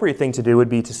inappropriate thing to do would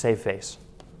be to save face,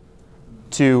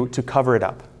 to cover it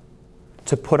up,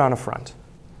 to put on a front.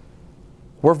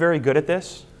 We're very good at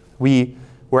this.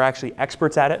 We're actually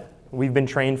experts at it. We've been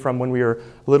trained from when we were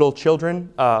little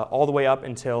children all the way up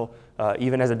until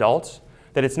even as adults,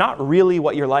 that it's not really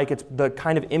what you're like, it's the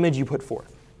kind of image you put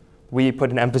forth. We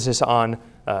put an emphasis on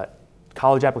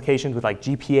college applications with like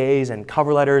GPAs and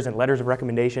cover letters and letters of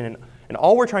recommendation, and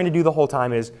all we're trying to do the whole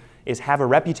time is have a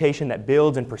reputation that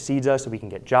builds and precedes us so we can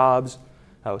get jobs,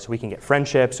 so we can get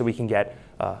friendships, so we can get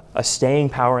a staying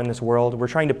power in this world. We're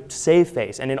trying to save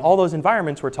face, and in all those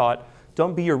environments we're taught,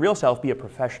 don't be your real self, be a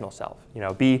professional self.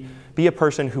 Be a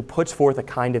person who puts forth a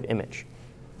kind of image.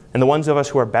 And the ones of us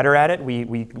who are better at it,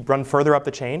 we run further up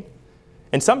the chain.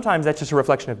 And sometimes that's just a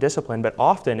reflection of discipline, but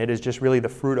often it is just really the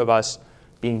fruit of us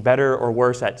being better or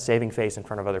worse at saving face in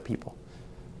front of other people.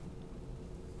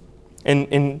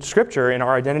 In Scripture, in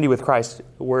our identity with Christ,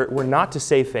 we're not to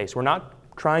save face. We're not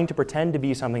trying to pretend to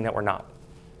be something that we're not.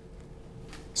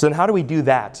 So then how do we do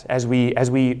that as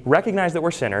we recognize that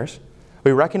we're sinners,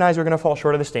 we recognize we're going to fall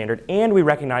short of the standard, and we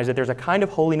recognize that there's a kind of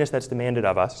holiness that's demanded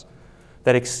of us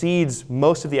that exceeds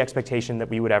most of the expectation that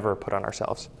we would ever put on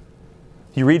ourselves.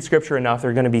 If you read Scripture enough, there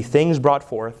are going to be things brought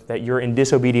forth that you're in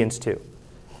disobedience to.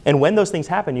 And when those things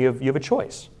happen, you have a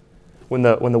choice. When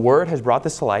the Word has brought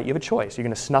this to light, you have a choice. You're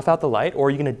going to snuff out the light,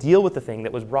 or you're going to deal with the thing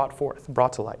that was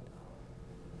brought to light.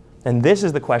 And this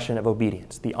is the question of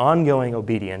obedience, the ongoing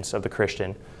obedience of the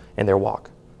Christian in their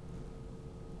walk.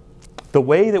 The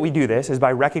way that we do this is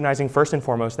by recognizing first and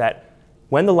foremost that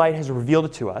when the light has revealed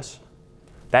it to us,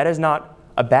 That is not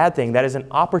a bad thing. That is an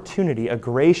opportunity, a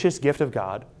gracious gift of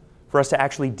God for us to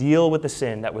actually deal with the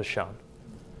sin that was shown.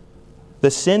 The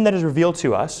sin that is revealed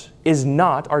to us is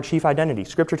not our chief identity.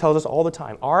 Scripture tells us all the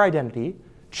time, our identity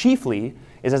chiefly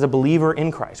is as a believer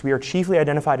in Christ. We are chiefly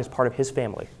identified as part of His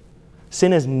family.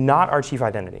 Sin is not our chief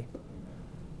identity.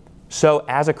 So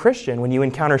as a Christian, when you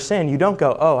encounter sin, you don't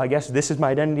go, oh, I guess this is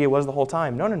my identity, it was the whole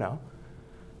time. No.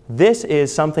 This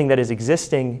is something that is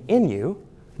existing in you,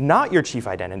 not your chief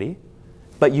identity,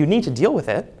 but you need to deal with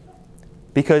it,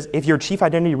 because if your chief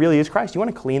identity really is Christ, you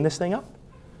want to clean this thing up.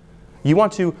 You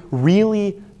want to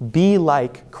really be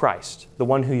like Christ, the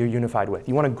one who you're unified with.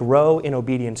 You want to grow in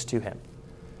obedience to Him.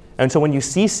 And so when you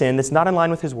see sin that's not in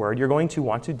line with His word, you're going to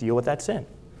want to deal with that sin.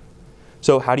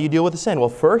 So how do you deal with the sin? Well,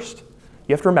 first,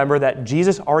 you have to remember that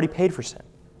Jesus already paid for sin.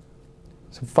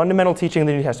 Some fundamental teaching in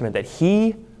the New Testament that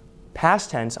He, past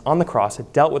tense, on the cross,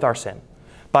 had dealt with our sin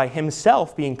by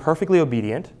Himself being perfectly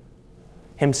obedient,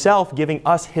 Himself giving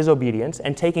us His obedience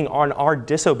and taking on our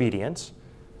disobedience,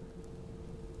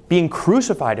 being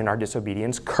crucified in our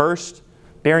disobedience, cursed,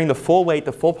 bearing the full weight,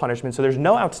 the full punishment, so there's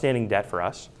no outstanding debt for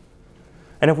us.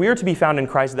 And if we are to be found in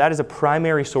Christ, that is a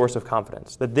primary source of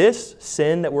confidence, that this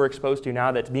sin that we're exposed to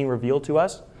now that's being revealed to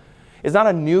us is not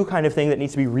a new kind of thing that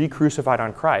needs to be re-crucified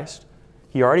on Christ.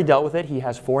 He already dealt with it. He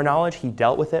has foreknowledge. He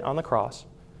dealt with it on the cross.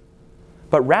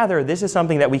 But rather, this is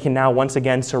something that we can now once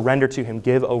again surrender to Him,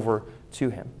 give over to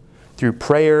Him. Through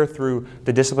prayer, through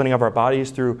the disciplining of our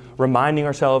bodies, through reminding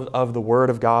ourselves of the Word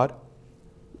of God.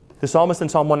 The psalmist in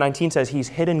Psalm 119 says He's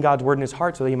hidden God's Word in his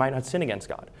heart so that he might not sin against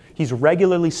God. He's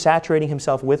regularly saturating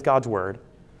himself with God's Word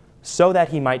so that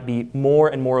he might be more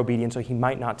and more obedient, so he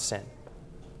might not sin.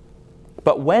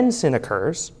 But when sin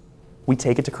occurs, we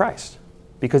take it to Christ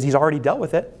because He's already dealt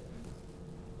with it.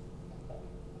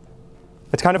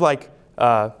 It's kind of like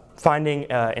finding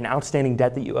an outstanding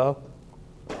debt that you owe,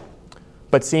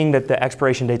 but seeing that the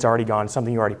expiration date's already gone,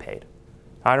 something you already paid.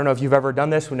 I don't know if you've ever done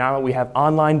this. Now we have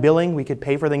online billing. We could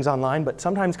pay for things online, but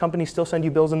sometimes companies still send you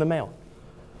bills in the mail.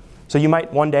 So you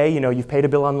might one day, you've paid a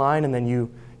bill online and then you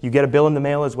get a bill in the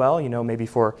mail as well, maybe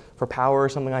for power or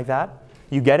something like that.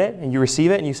 You get it and you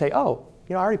receive it and you say, oh,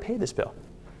 I already paid this bill.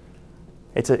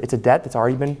 It's a debt that's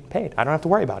already been paid. I don't have to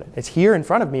worry about it. It's here in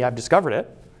front of me. I've discovered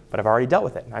it, but I've already dealt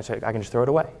with it. I can just throw it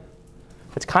away.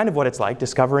 It's kind of what it's like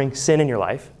discovering sin in your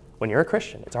life when you're a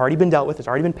Christian. It's already been dealt with. It's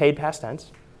already been paid past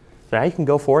tense. So now you can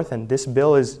go forth and this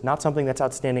bill is not something that's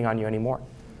outstanding on you anymore.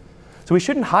 So we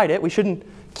shouldn't hide it. We shouldn't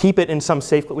keep it in some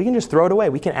safe place. We can just throw it away.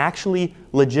 We can actually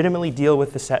legitimately deal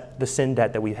with the sin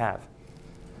debt that we have.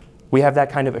 We have that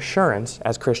kind of assurance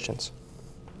as Christians.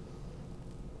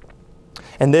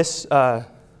 And this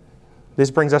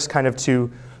brings us kind of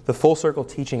to the full circle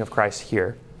teaching of Christ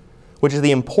here, which is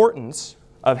the importance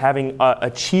of having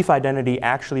a chief identity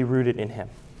actually rooted in Him.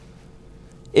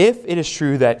 If it is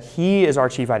true that He is our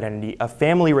chief identity, a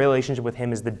family relationship with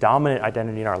Him is the dominant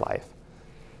identity in our life,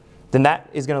 then that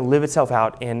is going to live itself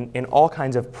out in all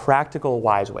kinds of practical,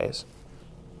 wise ways.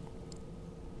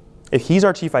 If He's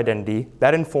our chief identity,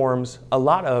 that informs a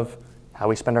lot of how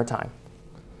we spend our time.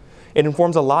 It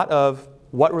informs a lot of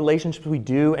what relationships we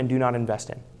do and do not invest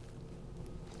in.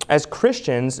 As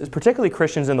Christians, particularly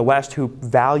Christians in the West who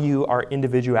value our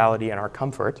individuality and our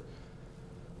comfort,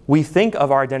 we think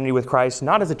of our identity with Christ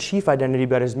not as a chief identity,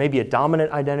 but as maybe a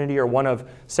dominant identity or one of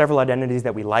several identities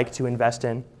that we like to invest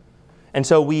in. And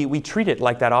so we treat it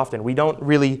like that often. We don't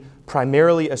really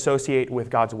primarily associate with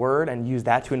God's Word and use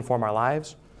that to inform our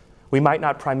lives. We might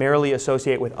not primarily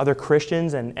associate with other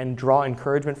Christians and draw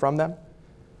encouragement from them.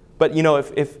 But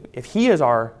if He is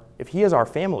our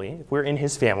family, if we're in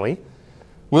His family,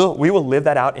 we will live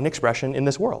that out in expression in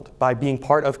this world by being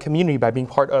part of community, by being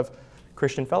part of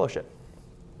Christian fellowship.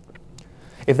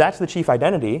 If that's the chief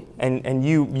identity, and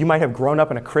you might have grown up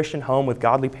in a Christian home with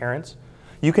godly parents,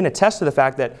 you can attest to the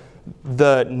fact that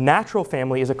the natural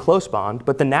family is a close bond,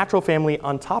 but the natural family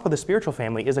on top of the spiritual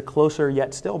family is a closer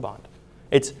yet still bond.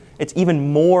 It's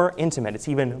even more intimate. It's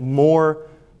even more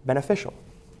beneficial.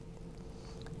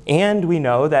 And we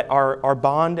know that our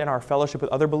bond and our fellowship with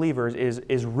other believers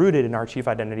is rooted in our chief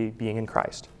identity being in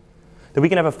Christ. That we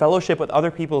can have a fellowship with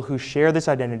other people who share this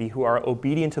identity, who are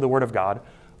obedient to the Word of God,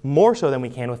 more so than we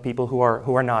can with people who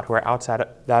are not, who are outside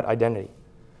that identity.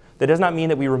 That does not mean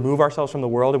that we remove ourselves from the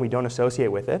world and we don't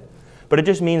associate with it, but it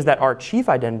just means that our chief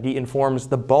identity informs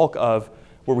the bulk of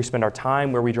where we spend our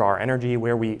time, where we draw our energy,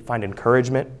 where we find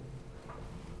encouragement.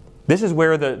 This is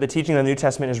where the teaching of the New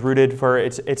Testament is rooted.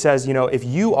 It says, if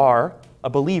you are a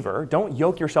believer, don't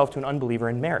yoke yourself to an unbeliever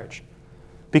in marriage.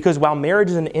 Because while marriage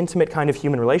is an intimate kind of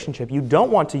human relationship, you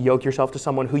don't want to yoke yourself to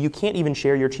someone who you can't even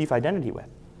share your chief identity with.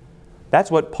 That's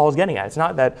what Paul's getting at. It's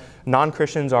not that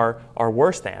non-Christians are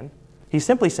worse than. He's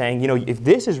simply saying, if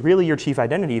this is really your chief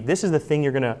identity, if this is the thing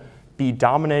you're going to be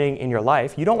dominating in your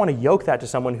life, you don't want to yoke that to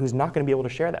someone who's not going to be able to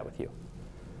share that with you.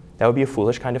 That would be a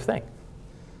foolish kind of thing.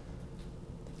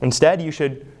 Instead, you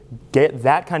should get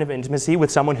that kind of intimacy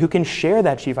with someone who can share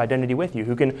that chief identity with you,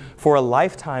 who can, for a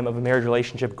lifetime of a marriage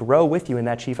relationship, grow with you in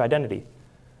that chief identity,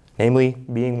 namely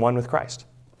being one with Christ.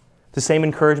 The same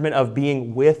encouragement of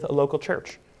being with a local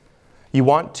church. You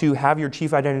want to have your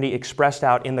chief identity expressed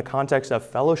out in the context of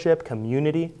fellowship,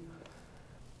 community.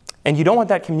 And you don't want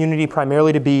that community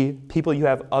primarily to be people you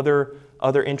have other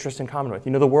interests in common with.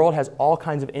 The world has all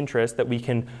kinds of interests that we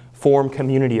can form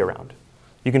community around.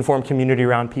 You can form community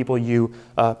around people you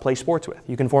play sports with.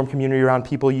 You can form community around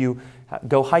people you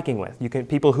go hiking with.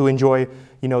 People who enjoy,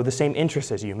 the same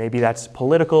interests as you. Maybe that's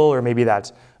political, or maybe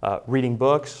that's reading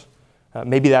books.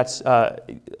 Maybe that's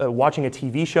watching a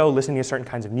TV show, listening to certain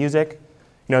kinds of music.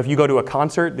 If you go to a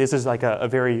concert, this is like a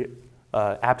very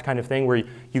apt kind of thing where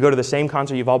you go to the same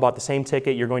concert, you've all bought the same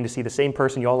ticket, you're going to see the same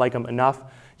person, you all like them enough.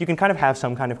 You can kind of have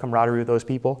some kind of camaraderie with those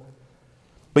people.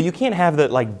 But you can't have the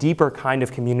deeper kind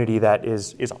of community that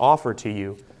is offered to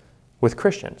you with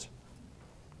Christians.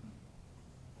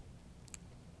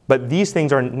 But these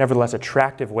things are nevertheless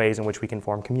attractive ways in which we can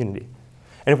form community.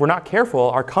 And if we're not careful,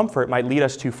 our comfort might lead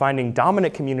us to finding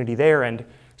dominant community there and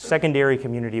secondary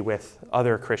community with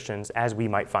other Christians as we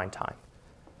might find time.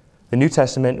 The New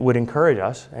Testament would encourage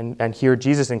us, and here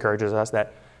Jesus encourages us,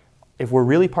 that if we're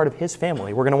really part of his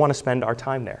family, we're going to want to spend our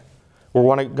time there. We're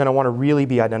going to want to really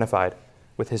be identified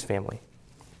with his family.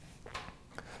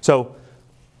 So,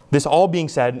 this all being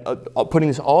said, putting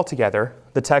this all together,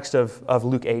 the text of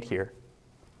Luke 8 here,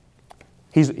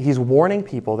 he's warning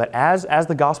people that as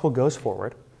the gospel goes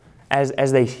forward,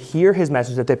 as they hear his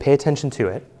message, that they pay attention to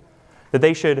it, that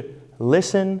they should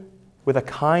listen with a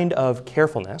kind of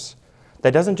carefulness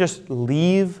that doesn't just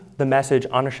leave the message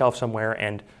on a shelf somewhere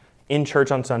and in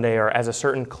church on Sunday or as a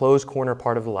certain closed corner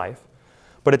part of life,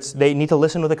 but they need to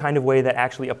listen with a kind of way that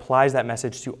actually applies that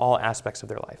message to all aspects of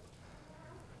their life.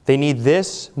 They need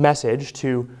this message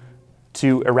to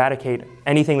eradicate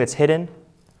anything that's hidden,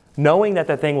 knowing that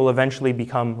thing will eventually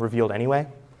become revealed anyway,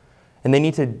 and they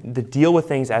need to deal with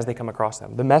things as they come across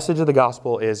them. The message of the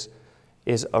gospel is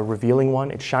a revealing one.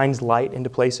 It shines light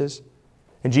into places.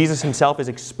 And Jesus himself is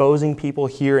exposing people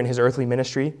here in his earthly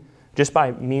ministry just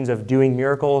by means of doing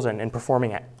miracles and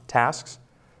performing tasks.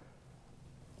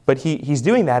 But he's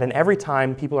doing that, and every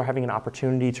time people are having an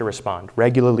opportunity to respond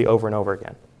regularly over and over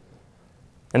again.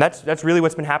 And that's really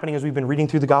what's been happening as we've been reading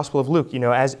through the Gospel of Luke.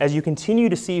 As you continue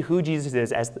to see who Jesus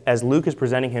is, as Luke is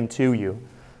presenting him to you,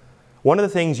 one of the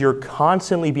things you're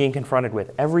constantly being confronted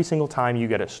with every single time you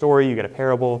get a story, you get a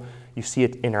parable, you see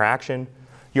an interaction,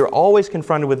 you're always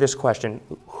confronted with this question: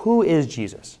 who is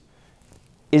Jesus?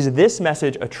 Is this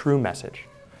message a true message?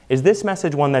 Is this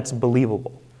message one that's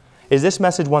believable? Is this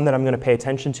message one that I'm going to pay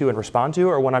attention to and respond to,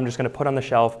 or one I'm just going to put on the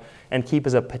shelf and keep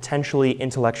as a potentially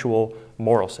intellectual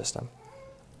moral system?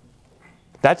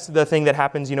 That's the thing that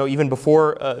happens, even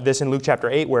before this in Luke chapter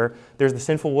 8, where there's the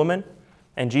sinful woman,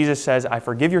 and Jesus says, "I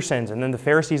forgive your sins." And then the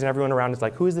Pharisees and everyone around is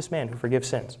like, who is this man who forgives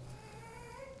sins?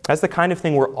 That's the kind of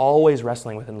thing we're always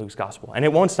wrestling with in Luke's gospel. And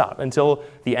it won't stop until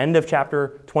the end of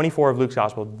chapter 24 of Luke's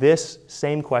gospel. This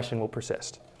same question will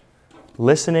persist.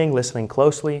 Listening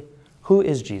closely. Who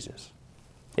is Jesus?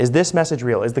 Is this message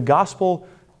real? Is the gospel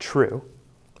true?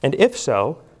 And if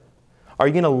so, are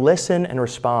you going to listen and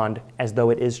respond as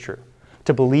though it is true?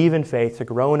 To believe in faith, to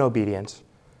grow in obedience?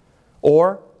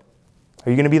 Or are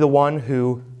you going to be the one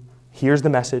who hears the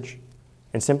message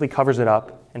and simply covers it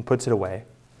up and puts it away,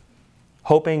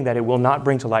 hoping that it will not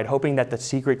bring to light, hoping that the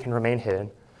secret can remain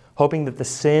hidden, hoping that the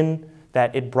sin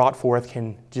that it brought forth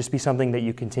can just be something that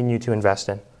you continue to invest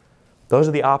in? Those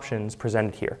are the options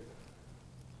presented here.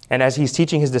 And as he's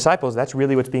teaching his disciples, that's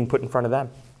really what's being put in front of them.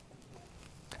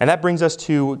 And that brings us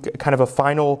to kind of a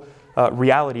final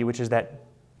reality, which is that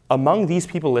among these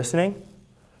people listening,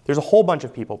 there's a whole bunch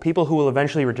of people who will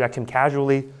eventually reject him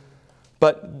casually,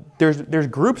 but there's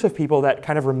groups of people that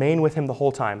kind of remain with him the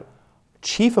whole time.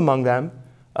 Chief among them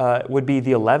would be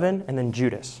the 11 and then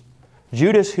Judas.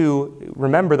 Judas, who,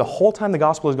 remember, the whole time the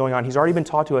gospel is going on, he's already been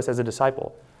taught to us as a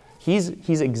disciple. He's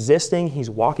existing, he's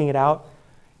walking it out,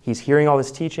 he's hearing all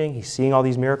this teaching, he's seeing all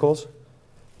these miracles.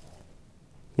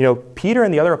 Peter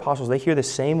and the other apostles, they hear the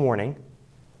same warning,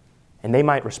 and they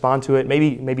might respond to it,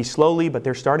 maybe slowly, but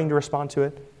they're starting to respond to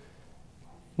it.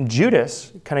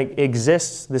 Judas kind of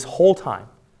exists this whole time,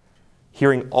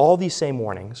 hearing all these same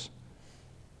warnings,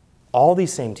 all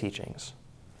these same teachings,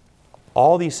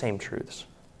 all these same truths,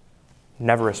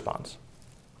 never responds.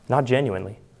 Not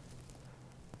genuinely.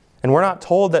 And we're not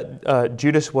told that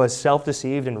Judas was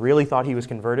self-deceived and really thought he was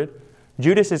converted.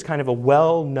 Judas is kind of a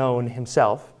well-known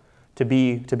himself to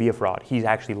be a fraud. He's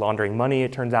actually laundering money,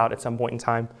 it turns out, at some point in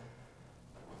time.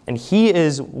 And he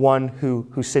is one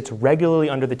who sits regularly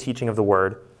under the teaching of the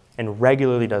word and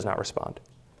regularly does not respond.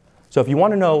 So if you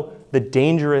want to know the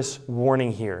dangerous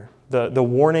warning here, the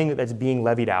warning that's being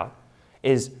levied out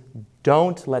is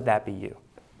don't let that be you.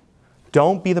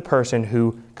 Don't be the person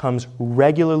who comes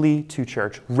regularly to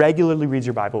church, regularly reads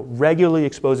your Bible, regularly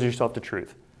exposes yourself to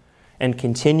truth, and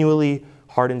continually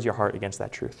hardens your heart against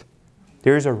that truth.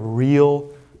 There is a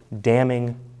real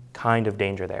damning kind of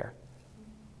danger there.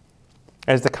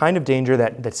 And it's the kind of danger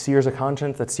that sears a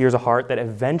conscience, that sears a heart, that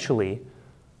eventually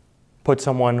puts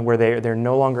someone where they're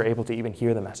no longer able to even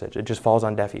hear the message. It just falls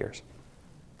on deaf ears.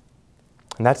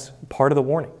 And that's part of the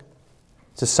warning.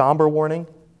 It's a somber warning,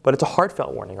 but it's a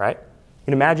heartfelt warning, right? You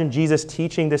can imagine Jesus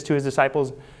teaching this to his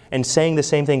disciples and saying the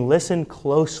same thing, listen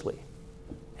closely.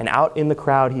 And out in the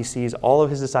crowd, he sees all of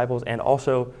his disciples and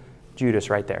also Judas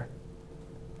right there.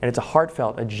 And it's a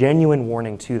heartfelt, a genuine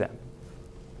warning to them.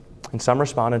 And some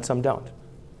respond and some don't.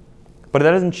 But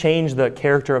that doesn't change the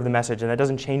character of the message, and that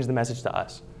doesn't change the message to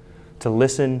us. To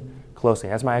listen closely.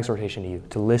 That's my exhortation to you,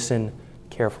 to listen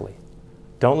carefully.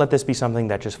 Don't let this be something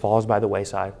that just falls by the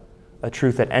wayside, a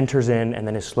truth that enters in and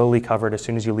then is slowly covered as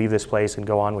soon as you leave this place and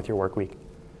go on with your work week.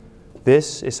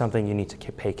 This is something you need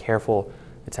to pay careful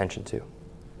attention to.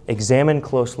 Examine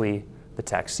closely the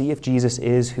text. See if Jesus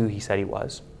is who he said he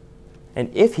was.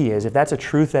 And if he is, if that's a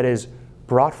truth that is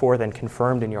brought forth and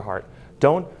confirmed in your heart,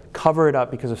 don't cover it up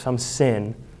because of some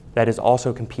sin that is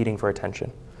also competing for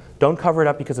attention. Don't cover it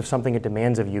up because of something it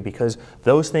demands of you, because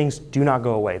those things do not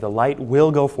go away. The light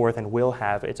will go forth and will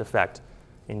have its effect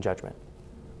in judgment.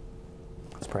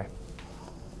 Let's pray.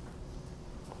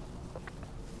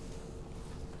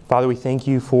 Father, we thank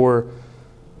you for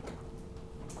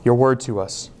your word to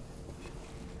us.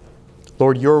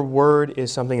 Lord, your word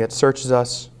is something that searches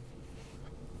us.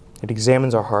 It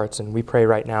examines our hearts, and we pray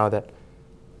right now that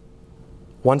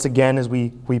once again, as we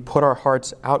put our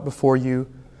hearts out before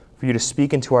you, for you to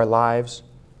speak into our lives,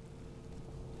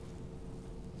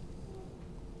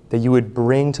 that you would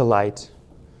bring to light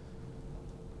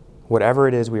whatever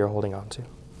it is we are holding on to.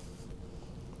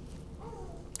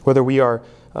 Whether we are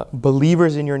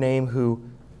believers in your name who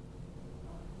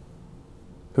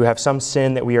have some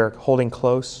sin that we are holding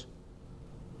close,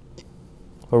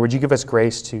 or would you give us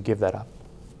grace to give that up?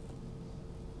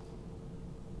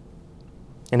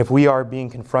 And if we are being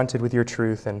confronted with your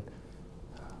truth and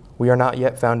we are not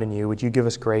yet found in you, would you give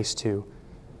us grace to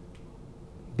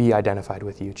be identified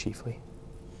with you chiefly?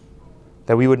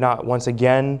 That we would not once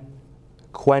again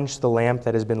quench the lamp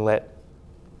that has been lit,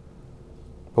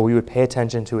 but we would pay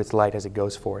attention to its light as it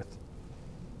goes forth.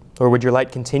 Or would your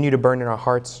light continue to burn in our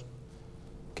hearts,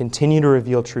 continue to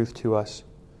reveal truth to us,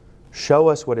 show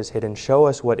us what is hidden, show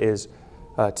us what is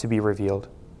to be revealed.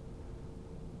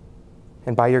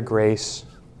 And by your grace,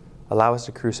 allow us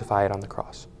to crucify it on the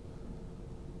cross.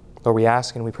 Lord, we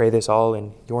ask and we pray this all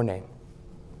in your name.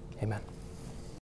 Amen.